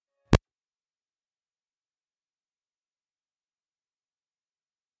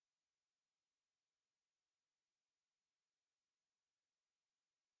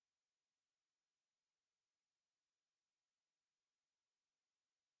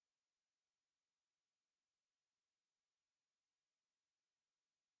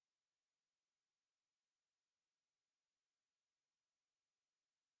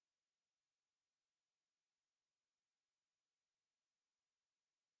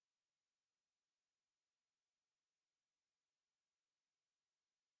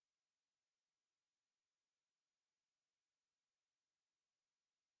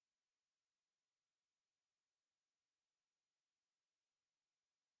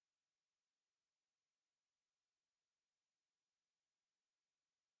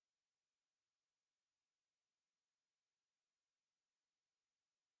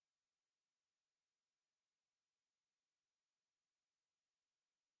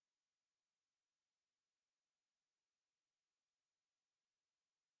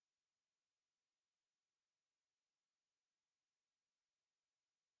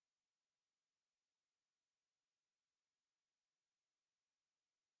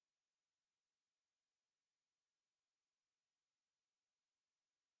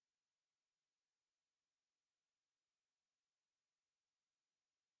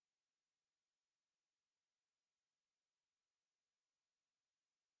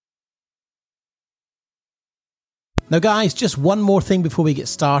Now, guys, just one more thing before we get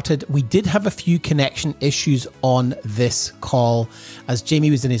started. We did have a few connection issues on this call as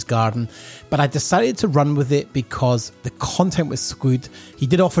Jamie was in his garden, but I decided to run with it because the content was so good. He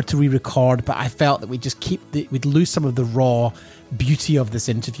did offer to re-record, but I felt that we'd lose some of the raw beauty of this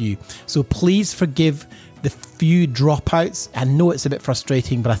interview. So please forgive the few dropouts. I know it's a bit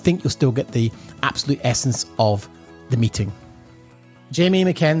frustrating, but I think you'll still get the absolute essence of the meeting. Jamie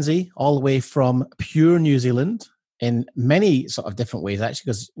Mackenzie, all the way from Pure New Zealand, in many sort of different ways,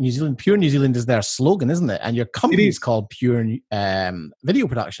 actually, because Pure New Zealand is their slogan, isn't it? And your company is called Pure Video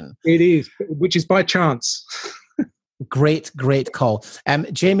Production. It is, which is by chance. Great call.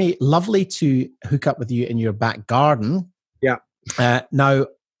 Jamie, lovely to hook up with you in your back garden. Yeah. Now,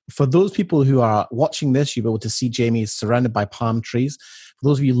 for those people who are watching this, you'll be able to see Jamie is surrounded by palm trees. For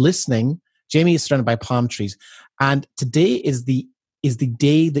those of you listening, Jamie is surrounded by palm trees. And today is the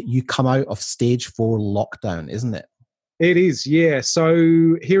day that you come out of stage 4 lockdown, isn't it? It is, yeah.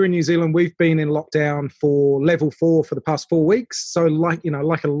 So here in New Zealand, we've been in lockdown for level 4 for the past 4 weeks. So like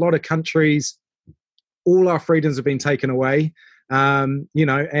a lot of countries, all our freedoms have been taken away, and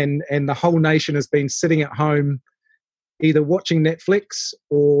the whole nation has been sitting at home, either watching Netflix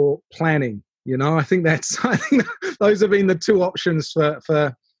or planning. I think those have been the two options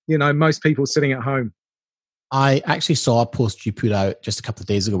for most people sitting at home. I actually saw a post you put out just a couple of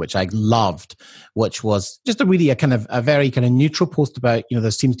days ago, which I loved, which was just a very kind of neutral post about, there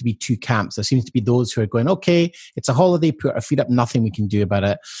seems to be two camps. There seems to be those who are going, okay, it's a holiday, put our feet up, nothing we can do about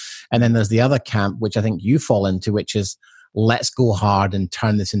it. And then there's the other camp, which I think you fall into, which is let's go hard and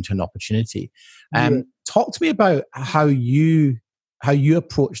turn this into an opportunity. Talk to me about how you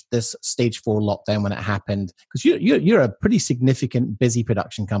approached this stage 4 lockdown when it happened, because you're a pretty significant, busy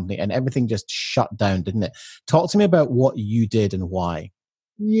production company, and everything just shut down, didn't it? Talk to me about what you did and why.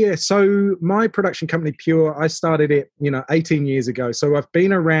 Yeah, so my production company, Pure, I started it, 18 years ago. So I've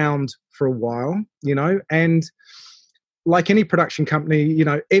been around for a while, and like any production company,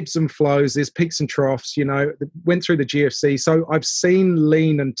 ebbs and flows, there's peaks and troughs, went through the GFC. So I've seen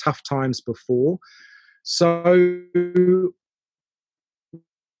lean and tough times before. So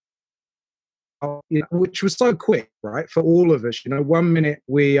which was so quick, right, for all of us. 1 minute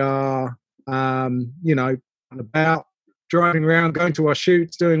we are, about driving around, going to our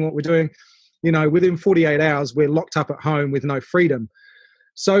shoots, doing what we're doing. Within 48 hours, we're locked up at home with no freedom.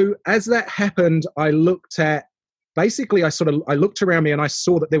 So as that happened, I looked at, I looked around me and I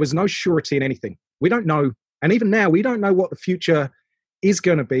saw that there was no surety in anything. We don't know, and even now, we don't know what the future is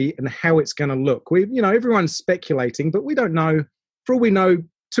going to be and how it's going to look. Everyone's speculating, but we don't know. For all we know,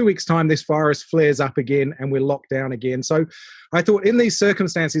 2 weeks' time, this virus flares up again and we're locked down again. So I thought, in these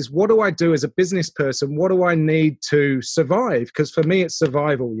circumstances, what do I do as a business person? What do I need to survive? Because for me, it's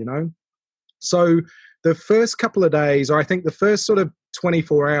survival, So the first couple of days, or I think the first sort of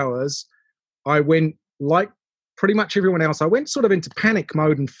 24 hours, I went, like pretty much everyone else, I went sort of into panic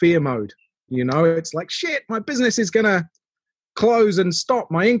mode and fear mode. It's like, shit, my business is going to close and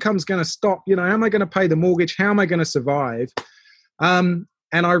stop. My income's going to stop. How am I going to pay the mortgage? How am I going to survive?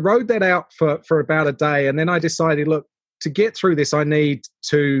 And I rode that out for about a day. And then I decided, look, to get through this, I need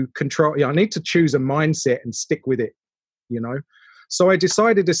to I need to choose a mindset and stick with it, So I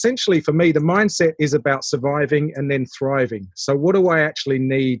decided, essentially for me, the mindset is about surviving and then thriving. So what do I actually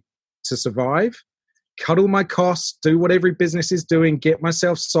need to survive? Cut all my costs, do what every business is doing, get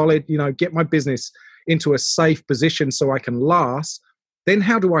myself solid, get my business into a safe position so I can last. Then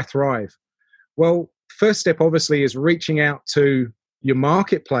how do I thrive? Well, first step obviously is reaching out to your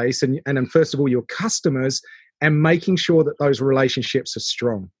marketplace and then first of all your customers, and making sure that those relationships are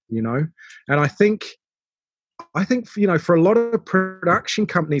strong, and I think for a lot of production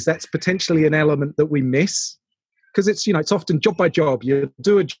companies, that's potentially an element that we miss, because it's it's often job by job. You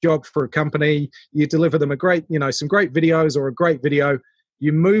do a job for a company, you deliver them a great some great videos or a great video,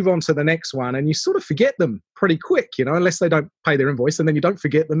 you move on to the next one, and you sort of forget them pretty quick, unless they don't pay their invoice, and then you don't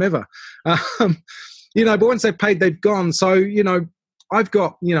forget them ever. But once they've paid, they've gone. So I've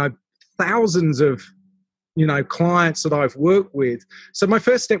got, thousands of, clients that I've worked with. So my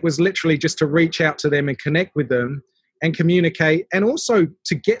first step was literally just to reach out to them and connect with them and communicate, and also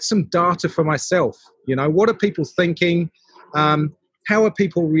to get some data for myself. What are people thinking? How are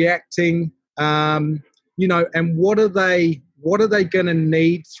people reacting? And what are they going to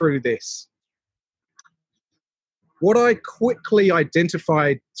need through this? What I quickly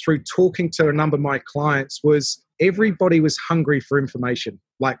identified through talking to a number of my clients was everybody was hungry for information,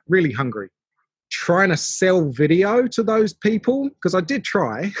 like really hungry. trying to sell video to those people, because I did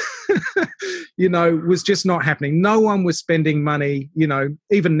try, was just not happening. No one was spending money,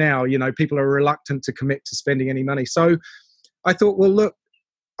 even now, people are reluctant to commit to spending any money. So I thought, well, look,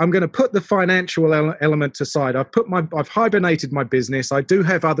 I'm going to put the financial element aside. I've hibernated my business. I do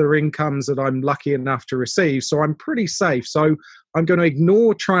have other incomes that I'm lucky enough to receive, so I'm pretty safe. So I'm going to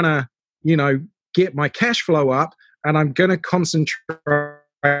ignore trying to, get my cash flow up, and I'm going to concentrate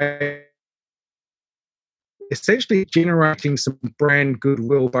essentially generating some brand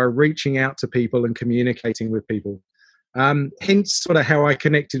goodwill by reaching out to people and communicating with people. Hence sort of how I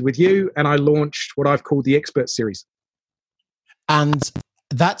connected with you, and I launched what I've called the Expert Series. And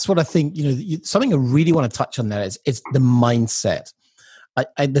that's what I think, something I really want to touch on there is the mindset.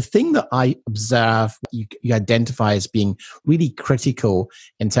 The thing that I observe, you identify as being really critical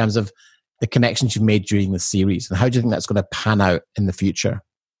in terms of the connections you've made during the series, and how do you think that's going to pan out in the future?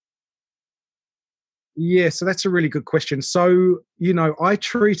 Yeah, so that's a really good question. So, I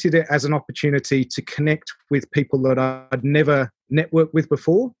treated it as an opportunity to connect with people that I'd never networked with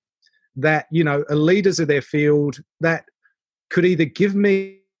before, that, are leaders of their field, that could either give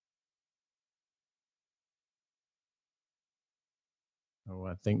me... Oh,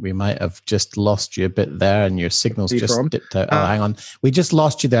 I think we might have just lost you a bit there, and your signal's just dipped out. Oh, hang on. We just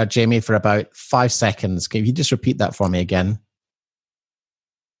lost you there, Jamie, for about 5 seconds. Can you just repeat that for me again?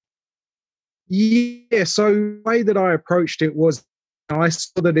 Yeah, so the way that I approached it was, I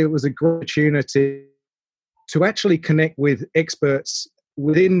saw that it was a great opportunity to actually connect with experts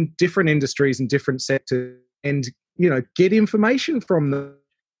within different industries and different sectors, and, get information from them.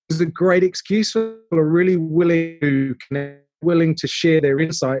 It was a great excuse for people who are really willing to connect, willing to share their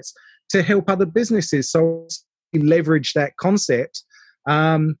insights to help other businesses. So leverage that concept,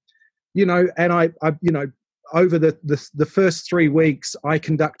 and I over the first 3 weeks, I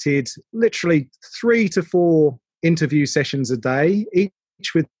conducted literally 3 to 4 interview sessions a day,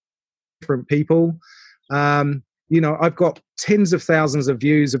 each with different people. I've got tens of thousands of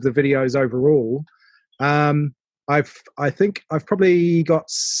views of the videos overall. I think I've probably got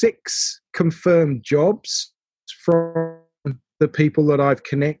 6 confirmed jobs from the people that I've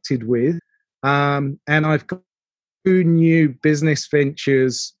connected with, and I've got 2 new business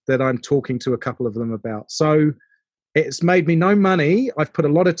ventures that I'm talking to a couple of them about. So it's made me no money. I've put a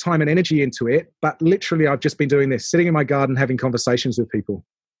lot of time and energy into it, but literally I've just been doing this, sitting in my garden, having conversations with people.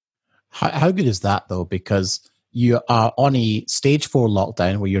 How good is that, though? Because you are on a stage 4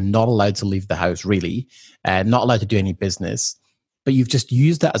 lockdown where you're not allowed to leave the house, really, not allowed to do any business. But you've just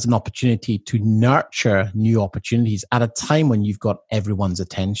used that as an opportunity to nurture new opportunities at a time when you've got everyone's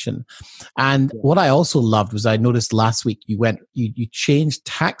attention. And what I also loved was I noticed last week you changed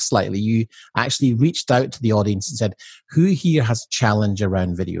tack slightly. You actually reached out to the audience and said, who here has a challenge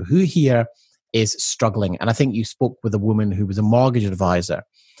around video? Who here is struggling? And I think you spoke with a woman who was a mortgage advisor.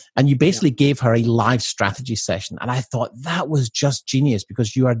 And you basically gave her a live strategy session. And I thought that was just genius,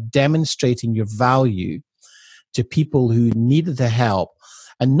 because you are demonstrating your value to people who needed the help.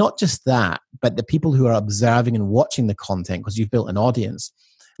 And not just that, but the people who are observing and watching the content, because you've built an audience,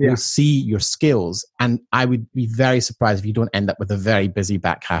 will see your skills. And I would be very surprised if you don't end up with a very busy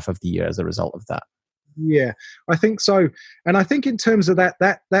back half of the year as a result of that. Yeah, I think so. And I think in terms of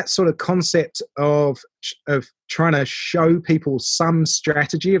that sort of concept of trying to show people some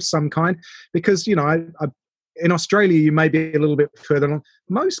strategy of some kind, because, in Australia, you may be a little bit further along.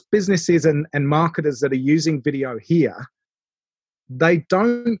 Most businesses and marketers that are using video here, they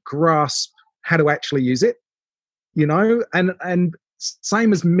don't grasp how to actually use it, and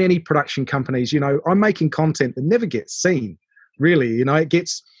same as many production companies. I'm making content that never gets seen, really. It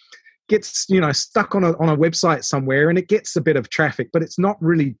gets stuck on a website somewhere, and it gets a bit of traffic, but it's not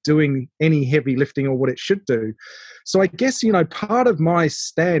really doing any heavy lifting or what it should do. So I guess, part of my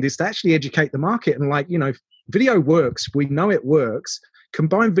stand is to actually educate the market, and video works. We know it works.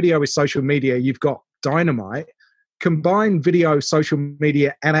 Combine video with social media, you've got dynamite. Combine video, social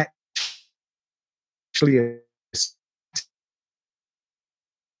media, and actually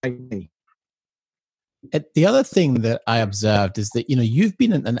The other thing that I observed is that, you've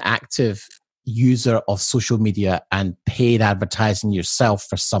been an active user of social media and paid advertising yourself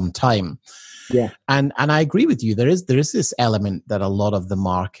for some time. Yeah. And I agree with you. There is this element that a lot of the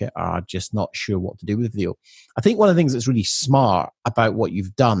market are just not sure what to do with video. I think one of the things that's really smart about what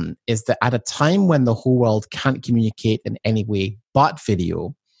you've done is that at a time when the whole world can't communicate in any way but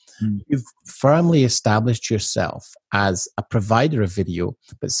video, you've firmly established yourself as a provider of video,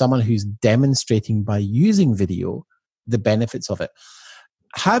 but someone who's demonstrating by using video the benefits of it.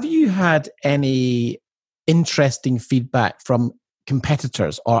 Have you had any interesting feedback from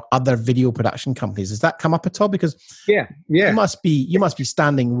competitors or other video production companies? Does that come up at all? Because yeah. you must be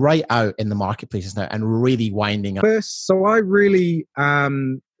standing right out in the marketplaces now and really winding up. First, so I really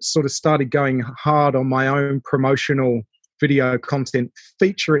sort of started going hard on my own promotional video content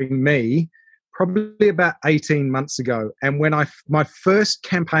featuring me probably about 18 months ago. And when my first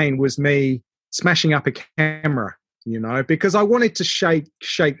campaign was me smashing up a camera, because I wanted to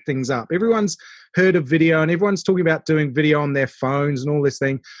shake things up. Everyone's heard of video and everyone's talking about doing video on their phones and all this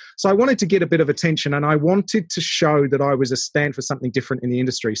thing. So I wanted to get a bit of attention, and I wanted to show that I was a stand for something different in the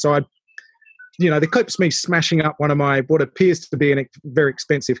industry. So the clip's me smashing up one of my, what appears to be a very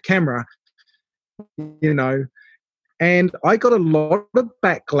expensive camera, and I got a lot of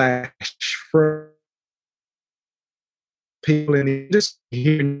backlash from people in the industry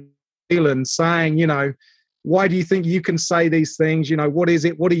here in New Zealand saying, why do you think you can say these things? What is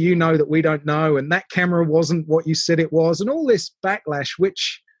it? What do you know that we don't know? And that camera wasn't what you said it was. And all this backlash,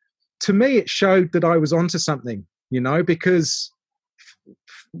 which to me, it showed that I was onto something, because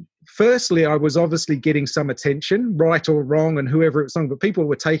firstly, I was obviously getting some attention, right or wrong, and whoever it was on, but people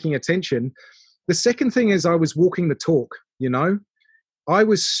were taking attention. The second thing is I was walking the talk, I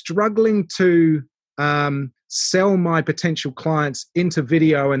was struggling to sell my potential clients into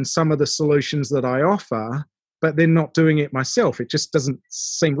video and some of the solutions that I offer, but then not doing it myself. It just doesn't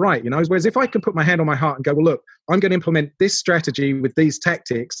seem right, Whereas if I can put my hand on my heart and go, well, look, I'm going to implement this strategy with these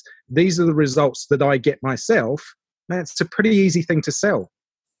tactics. These are the results that I get myself. That's a pretty easy thing to sell.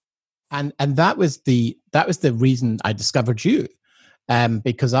 And that was the reason I discovered you,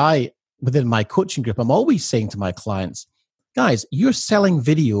 because within my coaching group, I'm always saying to my clients, guys, you're selling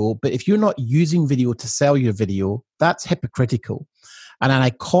video, but if you're not using video to sell your video, that's hypocritical. And then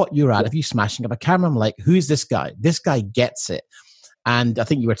I caught your ad of you smashing up a camera. I'm like, who is this guy? This guy gets it. And I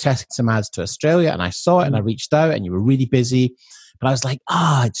think you were testing some ads to Australia, and I saw it and I reached out, and you were really busy. But I was like,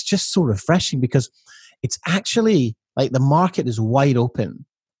 it's just so refreshing, because it's actually like the market is wide open.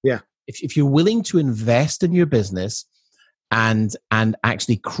 Yeah. If you're willing to invest in your business and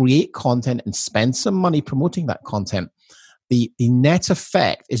actually create content and spend some money promoting that content, the net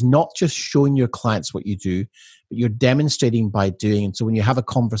effect is not just showing your clients what you do, but you're demonstrating by doing. And so when you have a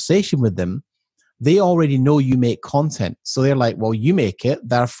conversation with them, they already know you make content. So they're like, well, you make it,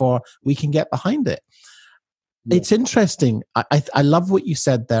 therefore we can get behind it. Yeah. It's interesting. I love what you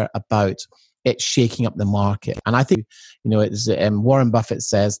said there about it's shaking up the market. And I think, it's Warren Buffett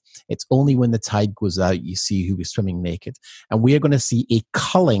says, it's only when the tide goes out, you see who is swimming naked. And we are going to see a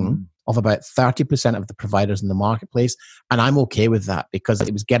culling of about 30% of the providers in the marketplace. And I'm okay with that, because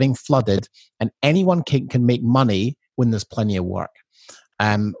it was getting flooded, and anyone can make money when there's plenty of work.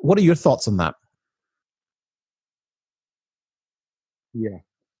 What are your thoughts on that? Yeah.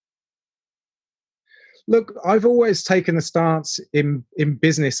 Look, I've always taken the stance in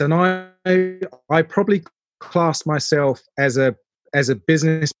business, and I probably class myself as a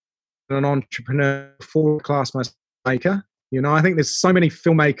business and an entrepreneur before I class myself maker. I think there's so many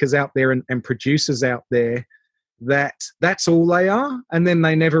filmmakers out there and producers out there that's all they are, and then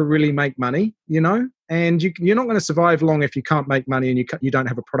they never really make money, and you're not going to survive long if you can't make money and you don't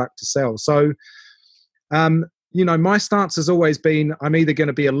have a product to sell. So, my stance has always been, I'm either going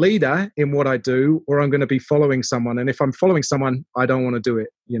to be a leader in what I do, or I'm going to be following someone. And if I'm following someone, I don't want to do it,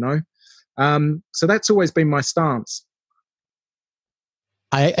 So that's always been my stance.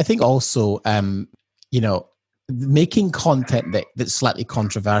 I think also, making content that's slightly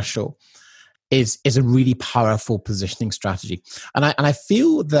controversial is a really powerful positioning strategy. And I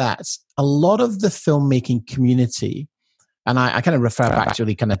feel that a lot of the filmmaking community, and I kind of refer back to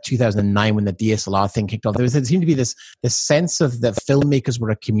really kind of 2009 when the DSLR thing kicked off. There seemed to be this sense of that filmmakers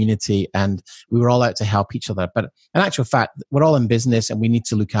were a community and we were all out to help each other. But in actual fact, we're all in business and we need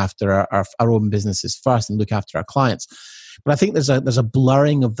to look after our own businesses first and look after our clients. But I think there's a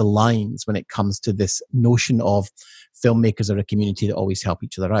blurring of the lines when it comes to this notion of filmmakers are a community that always help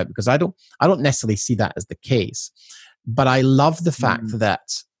each other out, because I don't necessarily see that as the case. But I love the fact that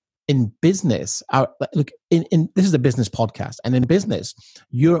in business, in this is a business podcast, and in business,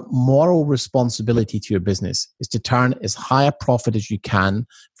 your moral responsibility to your business is to turn as high a profit as you can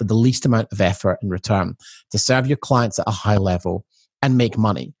for the least amount of effort in return, to serve your clients at a high level and make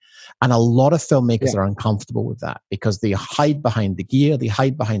money. And a lot of filmmakers are uncomfortable with that because they hide behind the gear, they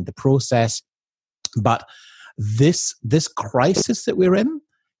hide behind the process. But this crisis that we're in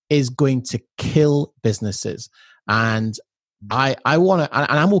is going to kill businesses. And I want to,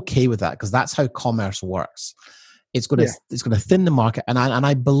 and I'm okay with that, because that's how commerce works. It's going to thin the market, and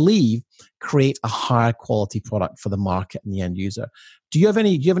I believe create a higher quality product for the market and the end user. Do you have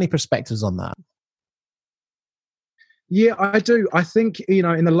any perspectives on that? Yeah, I do. I think,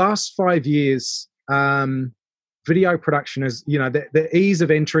 in the last 5 years, video production is, the ease of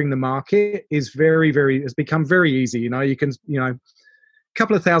entering the market is has become very easy. You can, a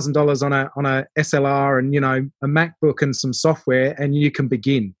couple of $1,000s on a SLR and, a MacBook and some software, and you can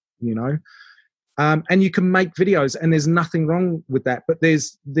begin, and you can make videos, and there's nothing wrong with that. But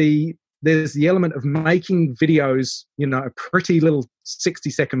there's the element of making videos, a pretty little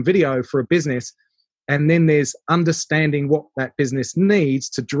 60-second video for a business. And then there's understanding what that business needs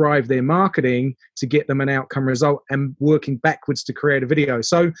to drive their marketing to get them an outcome result, and working backwards to create a video.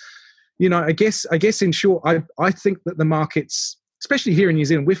 So, I guess in short, I think that the markets, especially here in New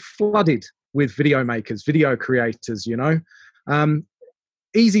Zealand, we're flooded with video makers, video creators,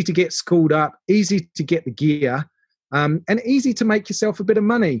 easy to get schooled up, easy to get the gear, and easy to make yourself a bit of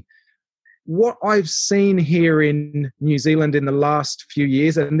money. What I've seen here in New Zealand in the last few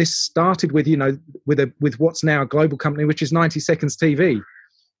years, and this started with, with what's now a global company, which is 90 Seconds TV.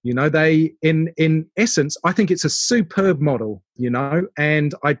 They, in essence, I think it's a superb model,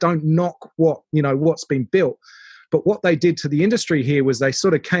 and I don't knock what's been built. But what they did to the industry here was they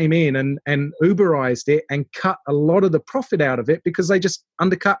sort of came in and Uberized it and cut a lot of the profit out of it, because they just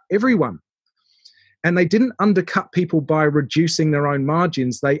undercut everyone. And they didn't undercut people by reducing their own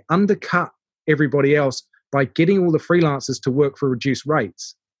margins. They undercut everybody else by getting all the freelancers to work for reduced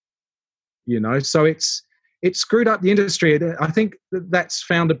rates. So it's screwed up the industry. I think that's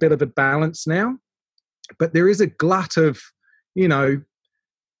found a bit of a balance now. But there is a glut of, new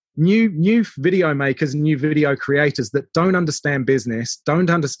video makers and new video creators that don't understand business,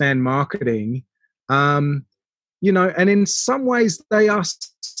 don't understand marketing, and in some ways they are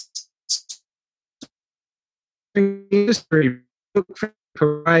industry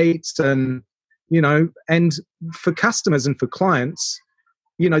for rates and and for customers and for clients,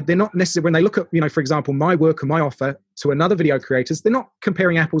 they're not necessarily, when they look at, for example, my work and my offer to another video creators, they're not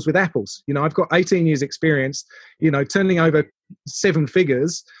comparing apples with apples. I've got 18 years experience, turning over 7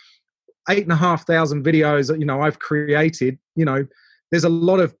 figures, 8,500 videos, I've created, there's a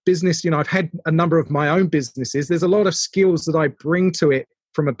lot of business, I've had a number of my own businesses. There's a lot of skills that I bring to it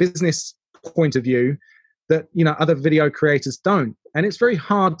from a business point of view that other video creators don't, and it's very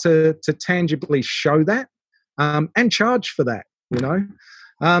hard to tangibly show that and charge for that.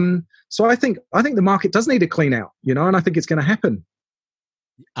 So I think the market does need to clean out, and I think it's going to happen.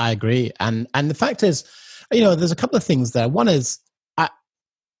 I agree, and the fact is, there's a couple of things there. One is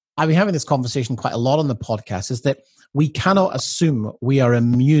I've been having this conversation quite a lot on the podcast, is that we cannot assume we are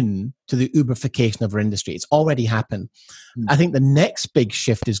immune to the Uberification of our industry. It's already happened. I think the next big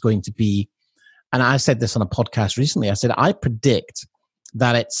shift is going to be, and I said this on a podcast recently, I said, I predict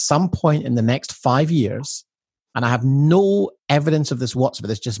that at some point in the next 5 years, and I have no evidence of this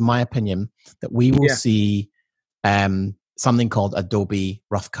whatsoever, it's just my opinion, that we will see something called Adobe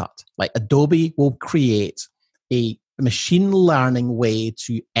Rough Cut. Like Adobe will create a machine learning way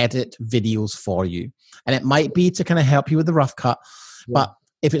to edit videos for you. And it might be to kind of help you with the rough cut, but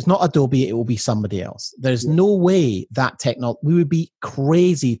if it's not Adobe, it will be somebody else. There's no way that technology, we would be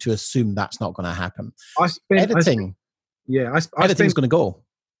crazy to assume that's not going to happen. Editing's going to go.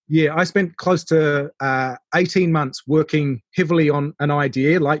 Yeah, I spent close to 18 months working heavily on an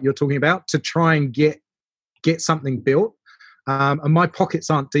idea like you're talking about to try and get something built. And my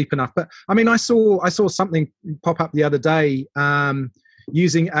pockets aren't deep enough. But I mean, I saw something pop up the other day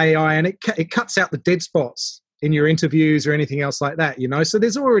using AI, and it cuts out the dead spots in your interviews or anything else like that. So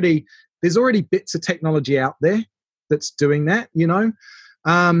there's already bits of technology out there that's doing that. And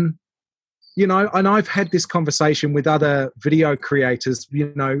I've had this conversation with other video creators.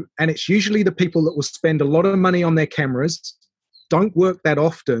 And it's usually the people that will spend a lot of money on their cameras, don't work that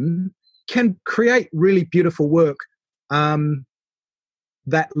often, can create really beautiful work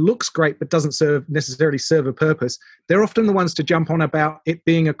that looks great but doesn't necessarily serve a purpose. They're often the ones to jump on about it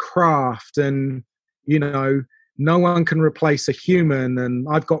being a craft and, no one can replace a human and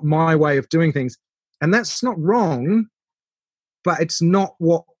I've got my way of doing things. And that's not wrong, but it's not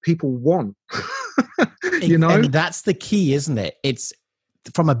what people want. And that's the key, isn't it? It's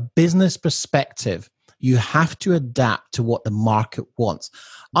from a business perspective, you have to adapt to what the market wants.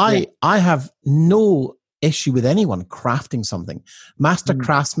 I have no issue with anyone crafting something. Master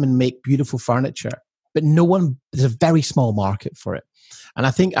craftsmen make beautiful furniture, but there's a very small market for it. And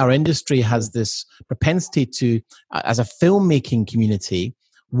I think our industry has this propensity to, as a filmmaking community,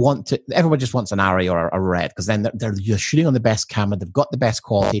 everyone just wants an Arri or a Red, because then they're shooting on the best camera, they've got the best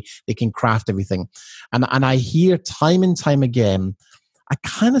quality, they can craft everything. And I hear time and time again, a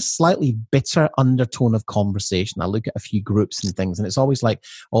kind of slightly bitter undertone of conversation. I look at a few groups and things, and it's always like,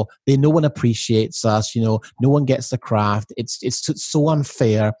 oh, no one appreciates us, no one gets the craft. It's so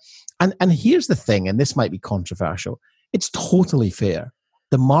unfair. And here's the thing, and this might be controversial. It's totally fair.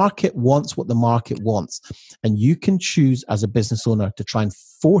 The market wants what the market wants. And you can choose as a business owner to try and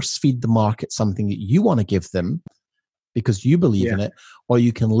force feed the market something that you want to give them because you believe in it, or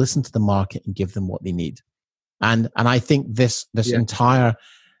you can listen to the market and give them what they need. And I think this entire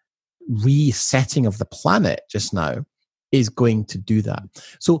resetting of the planet just now is going to do that.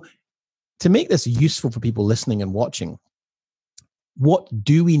 So to make this useful for people listening and watching, what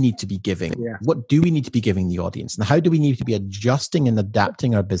do we need to be giving? Yeah. What do we need to be giving the audience? And how do we need to be adjusting and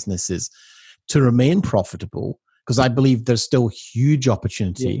adapting our businesses to remain profitable? Because I believe there's still huge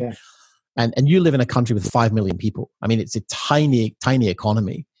opportunity. Yeah. And you live in a country with 5 million people. I mean, it's a tiny, tiny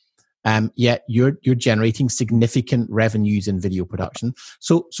economy. Yet you're generating significant revenues in video production.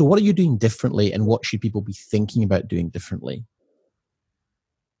 So what are you doing differently, and what should people be thinking about doing differently?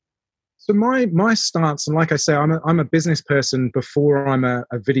 So my stance, and like I say, I'm a business person before I'm a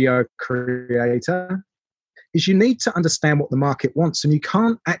video creator, is you need to understand what the market wants, and you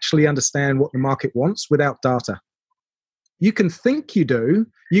can't actually understand what the market wants without data. You can think you do.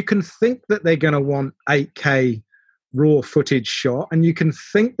 You can think that they're going to want 8K raw footage shot, and you can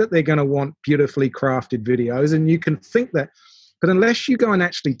think that they're going to want beautifully crafted videos, and you can think that, but unless you go and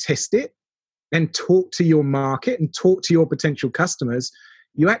actually test it and talk to your market and talk to your potential customers,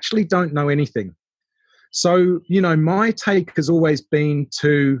 you actually don't know anything. So, my take has always been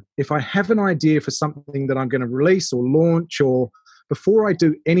to, if I have an idea for something that I'm going to release or launch, or before I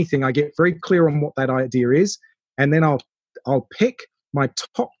do anything, I get very clear on what that idea is. And then I'll pick my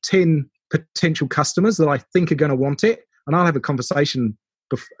top 10 potential customers that I think are going to want it. And I'll have a conversation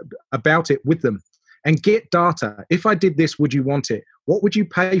about it with them and get data. If I did this, would you want it? What would you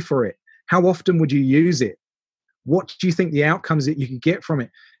pay for it? How often would you use it? What do you think the outcomes that you could get from it?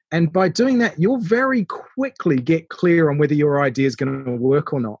 And by doing that, you'll very quickly get clear on whether your idea is going to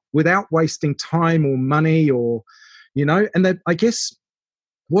work or not without wasting time or money or, and then I guess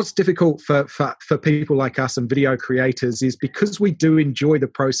what's difficult for people like us and video creators is because we do enjoy the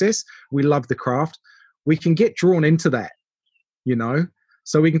process, we love the craft, we can get drawn into that,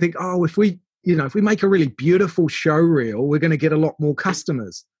 so we can think, oh, if we make a really beautiful show reel, we're going to get a lot more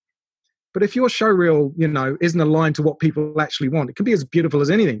customers. But if your show reel, isn't aligned to what people actually want, it can be as beautiful as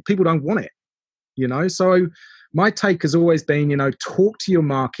anything. People don't want it, So my take has always been, talk to your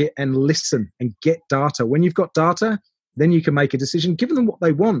market and listen and get data. When you've got data, then you can make a decision. Give them what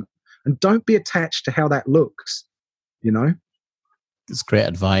they want, and don't be attached to how that looks. It's great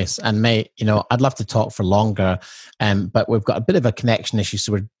advice. And mate, I'd love to talk for longer, but we've got a bit of a connection issue,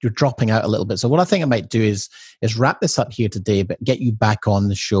 so you're dropping out a little bit. So what I think I might do is wrap this up here today, but get you back on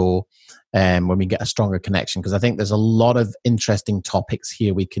the show when we get a stronger connection, because I think there's a lot of interesting topics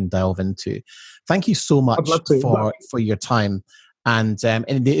here we can delve into. Thank you so much for your time. And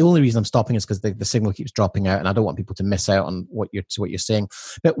the only reason I'm stopping is because the signal keeps dropping out, and I don't want people to miss out on what you're saying.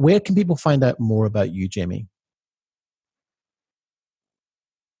 But where can people find out more about you, Jamie?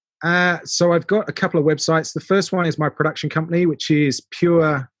 So I've got a couple of websites. The first one is my production company, which is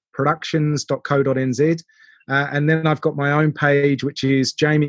pureproductions.co.nz. And then I've got my own page, which is Jamie